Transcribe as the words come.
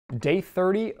Day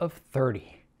 30 of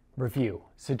 30 review,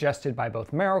 suggested by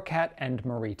both Merocat and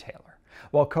Marie Taylor.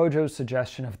 While Kojo's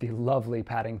suggestion of the lovely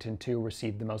Paddington 2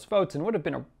 received the most votes and would have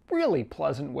been a really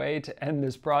pleasant way to end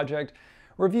this project,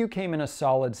 review came in a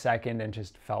solid second and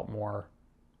just felt more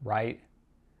right.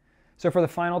 So for the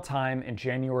final time in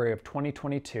January of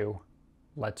 2022,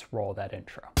 let's roll that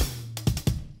intro.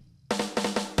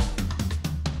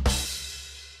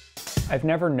 I've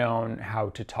never known how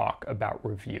to talk about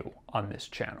review on this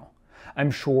channel. I'm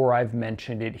sure I've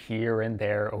mentioned it here and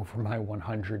there over my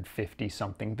 150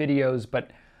 something videos,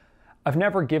 but I've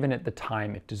never given it the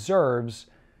time it deserves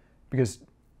because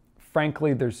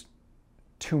frankly there's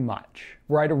too much.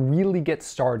 Were I to really get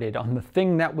started on the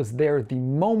thing that was there the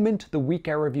moment the Week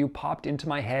I Review popped into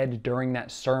my head during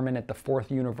that sermon at the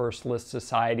Fourth Universalist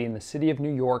Society in the city of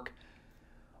New York,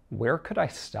 where could I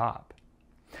stop?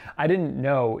 I didn't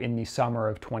know in the summer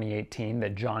of 2018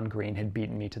 that John Green had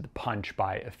beaten me to the punch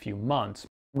by a few months,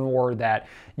 nor that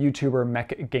YouTuber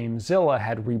MechGamezilla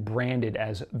had rebranded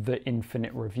as The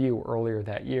Infinite Review earlier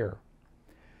that year.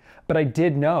 But I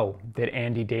did know that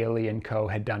Andy Daly and co.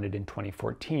 had done it in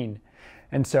 2014,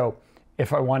 and so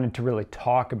if I wanted to really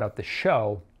talk about the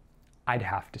show, I'd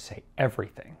have to say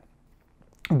everything.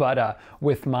 But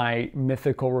with my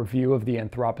mythical review of the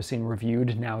Anthropocene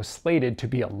Reviewed now slated to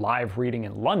be a live reading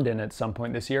in London at some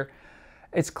point this year,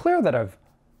 it's clear that I've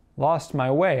lost my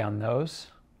way on those.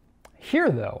 Here,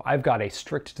 though, I've got a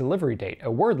strict delivery date,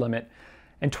 a word limit,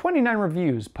 and 29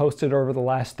 reviews posted over the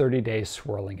last 30 days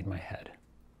swirling in my head.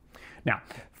 Now,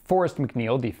 Forrest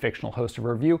McNeil, the fictional host of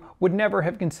Review, would never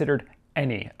have considered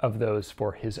any of those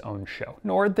for his own show,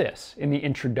 nor this. In the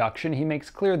introduction, he makes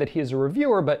clear that he is a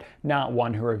reviewer, but not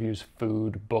one who reviews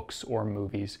food, books, or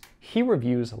movies. He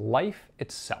reviews life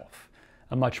itself,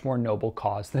 a much more noble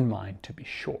cause than mine, to be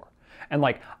sure. And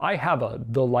I have a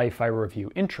The Life I Review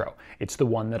intro. It's the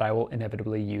one that I will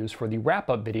inevitably use for the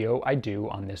wrap-up video I do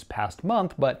on this past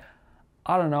month, but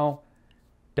I don't know,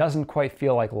 doesn't quite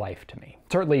feel like life to me.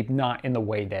 Certainly not in the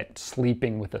way that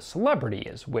Sleeping with a Celebrity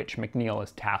is, which McNeil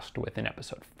is tasked with in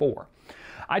episode 4.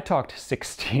 I talked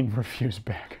 16 reviews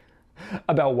back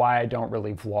about why I don't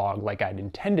really vlog like I'd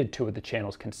intended to at the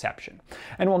channel's conception.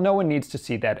 And while no one needs to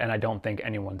see that, and I don't think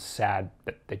anyone's sad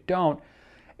that they don't,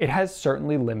 it has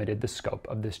certainly limited the scope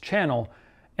of this channel,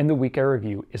 and the Week I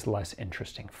Review is less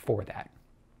interesting for that.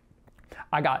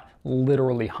 I got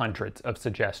literally hundreds of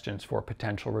suggestions for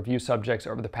potential review subjects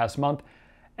over the past month,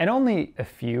 and only a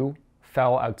few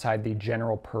fell outside the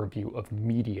general purview of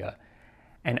media.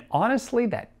 And honestly,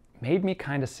 that made me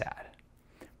kind of sad.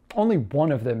 Only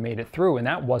one of them made it through, and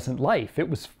that wasn't life, it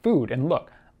was food. And look,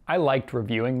 I liked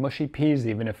reviewing mushy peas,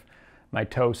 even if my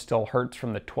toe still hurts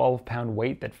from the 12-pound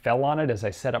weight that fell on it as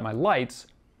I set up my lights.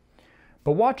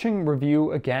 But watching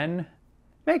review again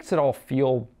makes it all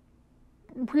feel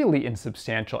really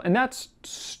insubstantial, and that's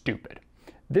stupid.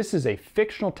 This is a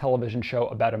fictional television show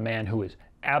about a man who is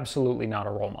absolutely not a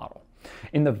role model.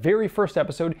 In the very first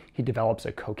episode, he develops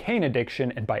a cocaine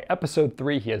addiction, and by episode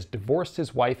 3, he has divorced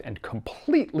his wife and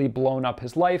completely blown up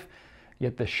his life,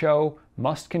 yet the show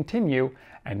must continue,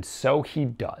 and so he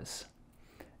does.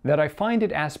 That I find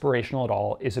it aspirational at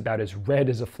all is about as red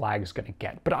as a flag is going to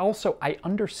get, but also I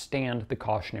understand the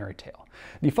cautionary tale.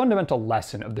 The fundamental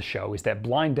lesson of the show is that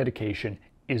blind dedication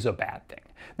is a bad thing,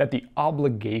 that the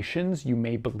obligations you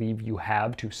may believe you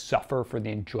have to suffer for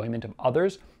the enjoyment of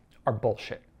others are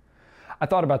bullshit. I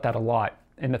thought about that a lot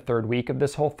in the third week of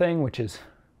this whole thing, which is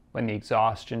when the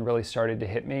exhaustion really started to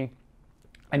hit me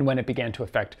and when it began to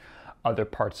affect other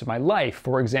parts of my life.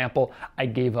 For example, I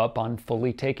gave up on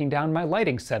fully taking down my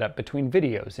lighting setup between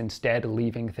videos, instead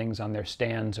leaving things on their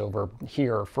stands over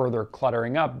here, further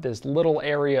cluttering up this little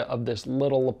area of this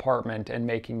little apartment and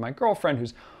making my girlfriend,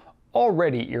 who's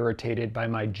already irritated by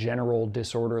my general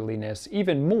disorderliness,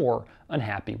 even more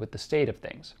unhappy with the state of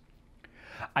things.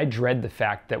 I dread the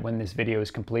fact that when this video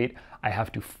is complete, I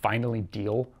have to finally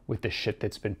deal with the shit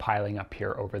that's been piling up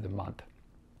here over the month.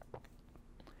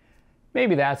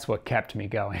 Maybe that's what kept me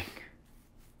going.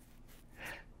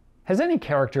 Has any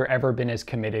character ever been as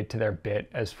committed to their bit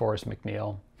as Forrest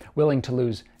McNeil, willing to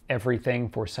lose everything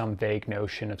for some vague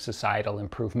notion of societal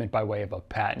improvement by way of a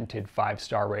patented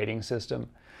 5-star rating system?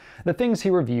 The things he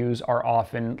reviews are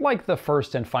often like the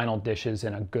first and final dishes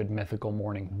in a Good Mythical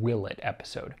Morning Will It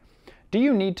episode. Do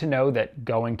you need to know that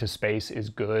going to space is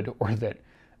good or that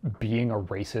being a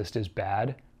racist is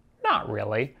bad? Not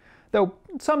really. Though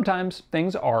sometimes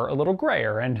things are a little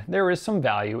grayer, and there is some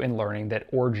value in learning that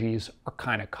orgies are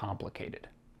kind of complicated.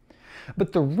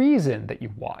 But the reason that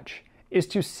you watch is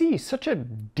to see such a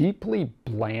deeply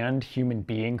bland human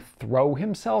being throw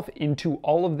himself into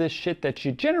all of this shit that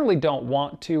you generally don't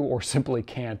want to or simply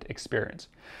can't experience.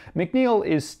 McNeil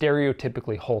is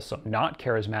stereotypically wholesome, not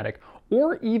charismatic,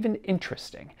 or even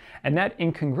interesting, and that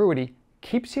incongruity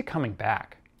keeps you coming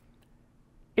back.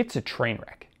 It's a train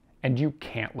wreck, and you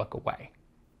can't look away.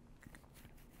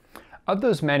 Of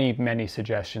those many, many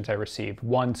suggestions I received,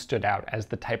 one stood out as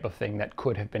the type of thing that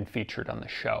could have been featured on the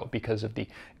show because of the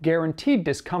guaranteed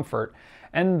discomfort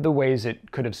and the ways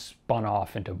it could have spun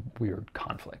off into weird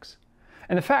conflicts.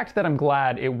 And the fact that I'm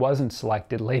glad it wasn't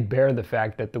selected laid bare the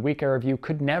fact that the week I review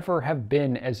could never have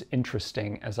been as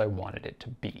interesting as I wanted it to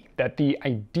be. That the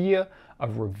idea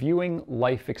of reviewing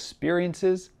life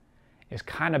experiences is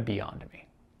kind of beyond me.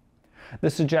 The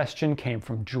suggestion came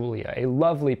from Julia, a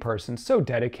lovely person so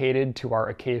dedicated to our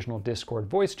occasional Discord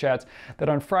voice chats that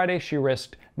on Friday she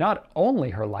risked not only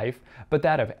her life, but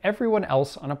that of everyone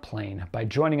else on a plane by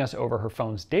joining us over her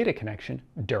phone's data connection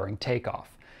during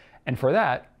takeoff. And for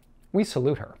that, we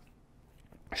salute her.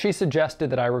 She suggested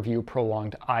that I review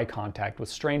prolonged eye contact with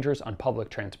strangers on public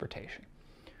transportation.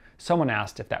 Someone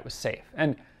asked if that was safe,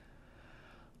 and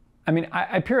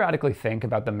I periodically think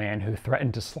about the man who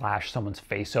threatened to slash someone's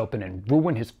face open and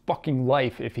ruin his fucking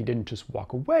life if he didn't just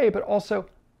walk away, but also,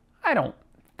 I don't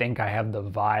think I have the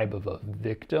vibe of a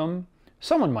victim.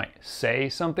 Someone might say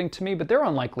something to me, but they're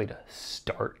unlikely to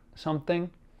start something.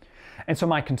 And so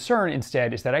my concern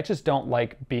instead is that I just don't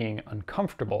like being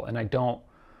uncomfortable, and I don't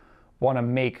want to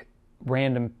make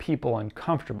random people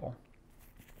uncomfortable.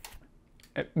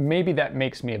 Maybe that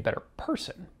makes me a better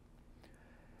person,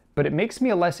 but it makes me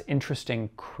a less interesting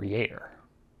creator.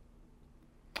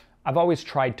 I've always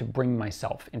tried to bring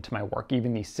myself into my work.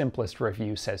 Even the simplest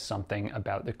review says something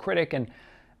about the critic, and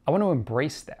I want to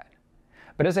embrace that.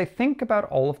 But as I think about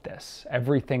all of this,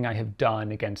 everything I have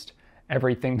done against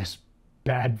everything this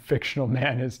bad fictional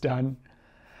man has done,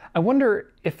 I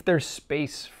wonder if there's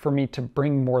space for me to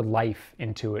bring more life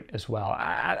into it as well.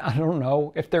 I don't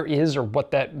know if there is or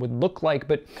what that would look like,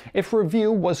 but if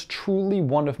review was truly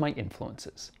one of my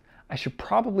influences, I should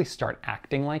probably start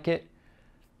acting like it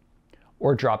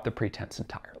or drop the pretense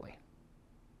entirely.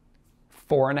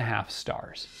 4.5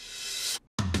 stars.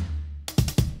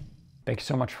 Thank you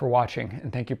so much for watching,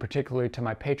 and thank you particularly to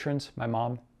my patrons, my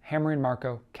mom, Hammer and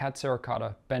Marco, Kat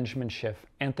Saracata, Benjamin Schiff,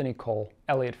 Anthony Cole,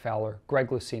 Elliot Fowler,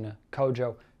 Greg Lucina,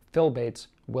 Kojo, Phil Bates,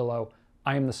 Willow,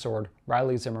 I Am the Sword,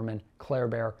 Riley Zimmerman, Claire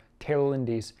Bear, Taylor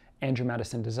Lindies, Andrew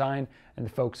Madison Design, and the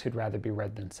folks who'd rather be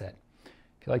read than said.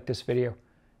 If you like this video,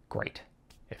 great.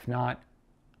 If not,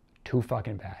 too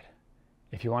fucking bad.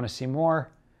 If you want to see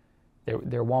more,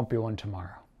 there won't be one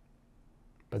tomorrow.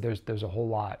 But there's a whole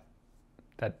lot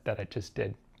that I just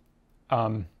did.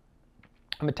 I'm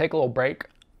gonna take a little break.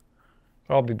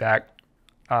 I'll be back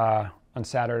on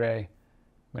Saturday.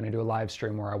 I'm gonna do a live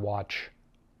stream where I watch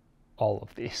all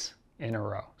of these in a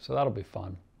row. So that'll be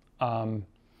fun. I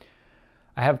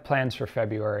have plans for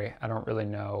February. I don't really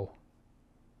know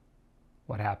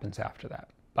what happens after that.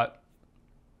 But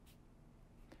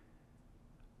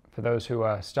for those who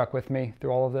stuck with me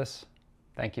through all of this,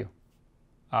 thank you.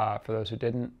 For those who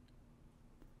didn't,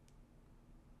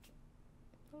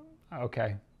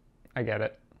 okay, I get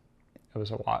it. It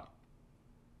was a lot.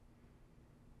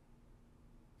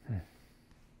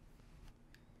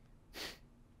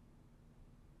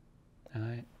 All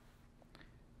right,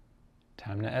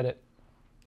 time to edit.